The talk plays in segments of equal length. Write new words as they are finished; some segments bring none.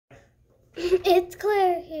It's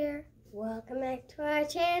Claire here. Welcome back to our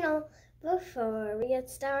channel. Before we get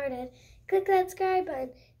started, click that subscribe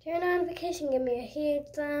button, turn on notification, give me a huge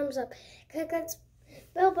thumbs up, click that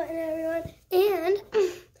bell button, everyone, and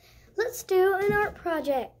let's do an art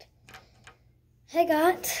project. I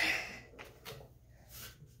got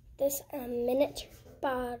this miniature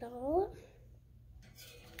bottle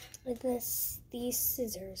with these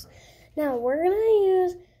scissors. Now we're gonna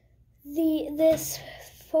use this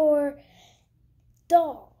for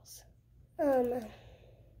dolls.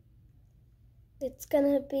 It's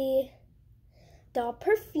gonna be doll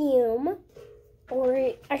perfume,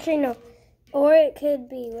 or actually no, or it could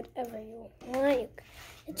be whatever you want.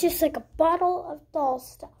 It's just like a bottle of doll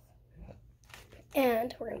stuff.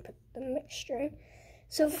 And we're gonna put the mixture in.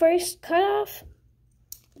 So first, cut off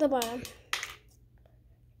the bottom.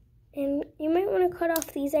 And you might want to cut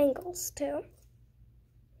off these angles too.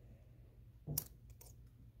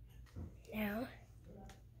 Now,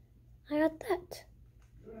 I got that.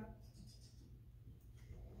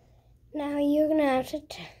 Now you're gonna have to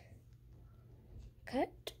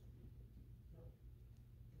cut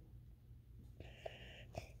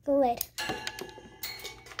the lid.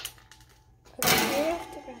 Okay,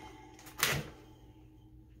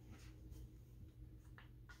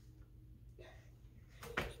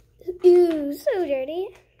 Ooh, so dirty.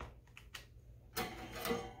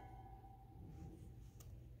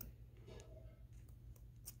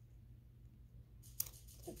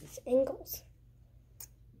 These angles.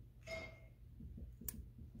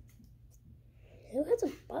 Who has a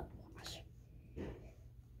butt wash?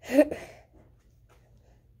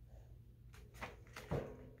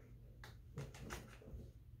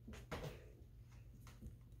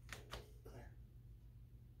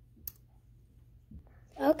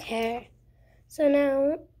 Okay, so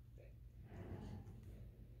now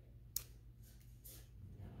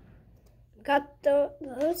got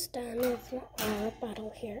those done with our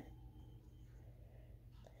bottle here.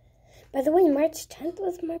 By the way, March 10th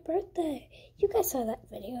was my birthday. You guys saw that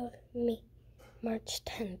video of me, March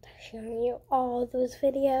 10th, showing you all those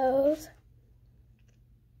videos.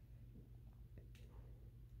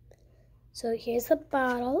 So here's the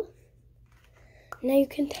bottle. Now you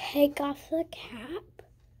can take off the cap.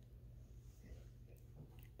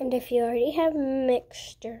 And if you already have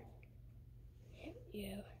mixture,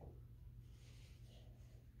 you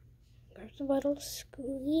grab the bottle,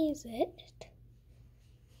 squeeze it,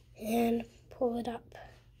 and pull it up.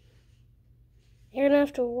 You're gonna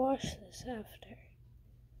have to wash this after.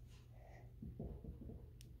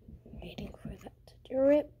 Waiting for that to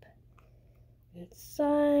drip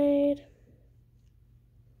inside.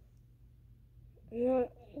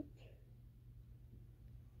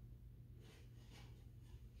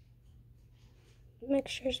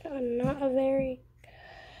 Mixture's not a very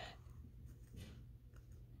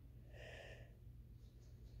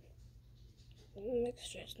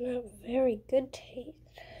good taste,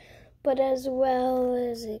 but as well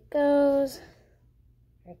as it goes,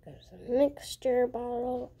 here goes the mixture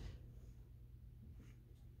bottle.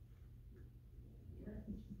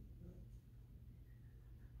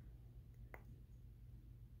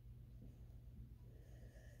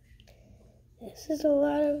 This is a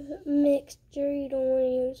lot of mixture. You don't want to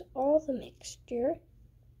use all the mixture.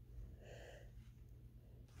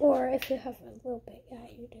 Or if you have a little bit, yeah,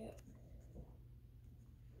 you do.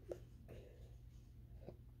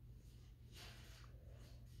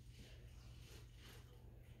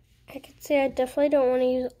 I could say I definitely don't want to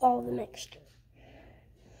use all the mixture.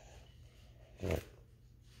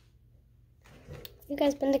 You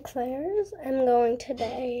guys been to Claire's? I'm going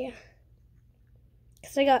today.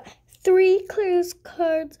 Because I got 3 Claire's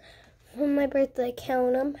cards for my birthday.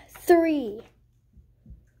 Count them. 3.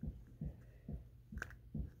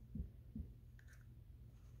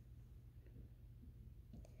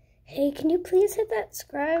 Hey, can you please hit that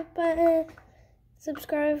subscribe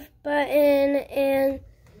button, and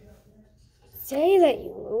say that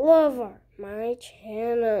you love my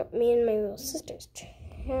channel, me and my little sister's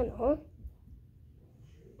channel.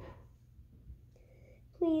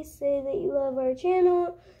 Please say that you love our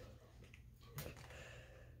channel.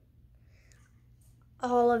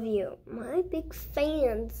 All of you, my big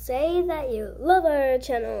fans, say that you love our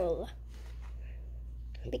channel.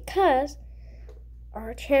 Because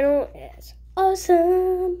our channel is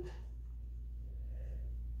awesome.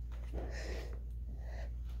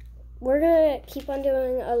 We're gonna keep on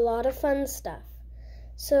doing a lot of fun stuff.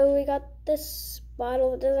 So we got this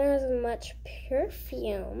bottle. It doesn't have as much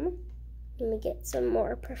perfume. Let me get some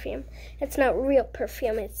more perfume. It's not real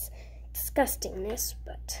perfume. It's disgustingness,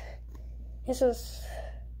 but this is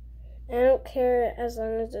I don't care as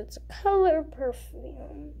long as it's a color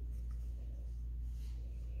perfume.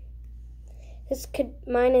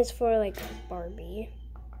 Mine is for like Barbie.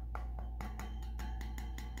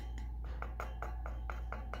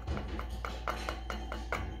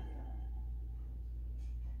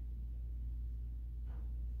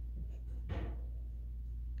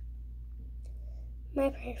 My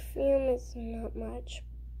perfume is not much,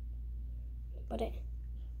 but it.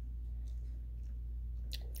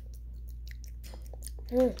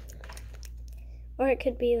 Or it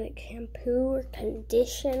could be like shampoo or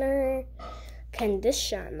conditioner.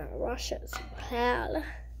 Conditioner washes well.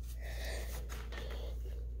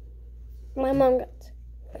 My mom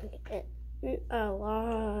got a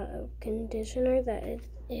lot of conditioner that is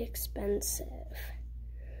expensive.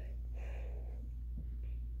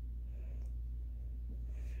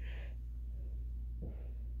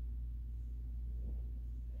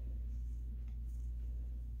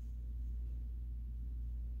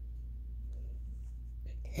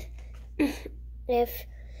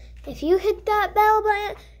 If you hit that bell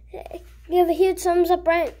button, give a huge thumbs up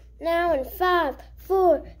right now in 5,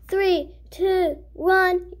 4, 3, 2,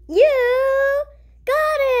 1. You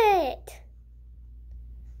got it!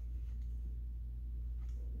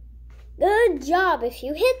 Good job. If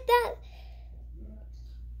you hit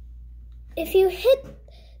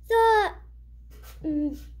the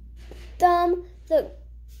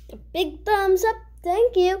big thumbs up,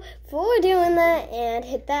 thank you for doing that, and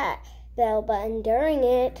hit that bell button during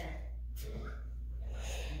it.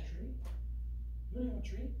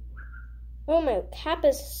 Oh, my cap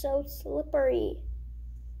is so slippery.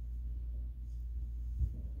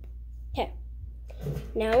 Okay,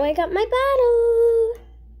 now I got my bottle.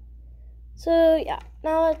 So yeah,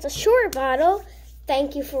 now it's a short bottle.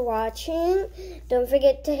 Thank you for watching. Don't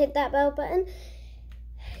forget to hit that bell button.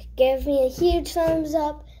 Give me a huge thumbs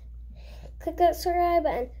up. Click that subscribe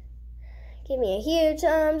button. Give me a huge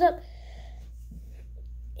thumbs up.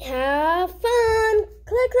 Have fun.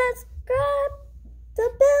 Click that subscribe, the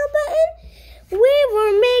bell button. We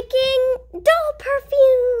were making doll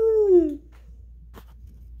perfume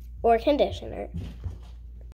or conditioner.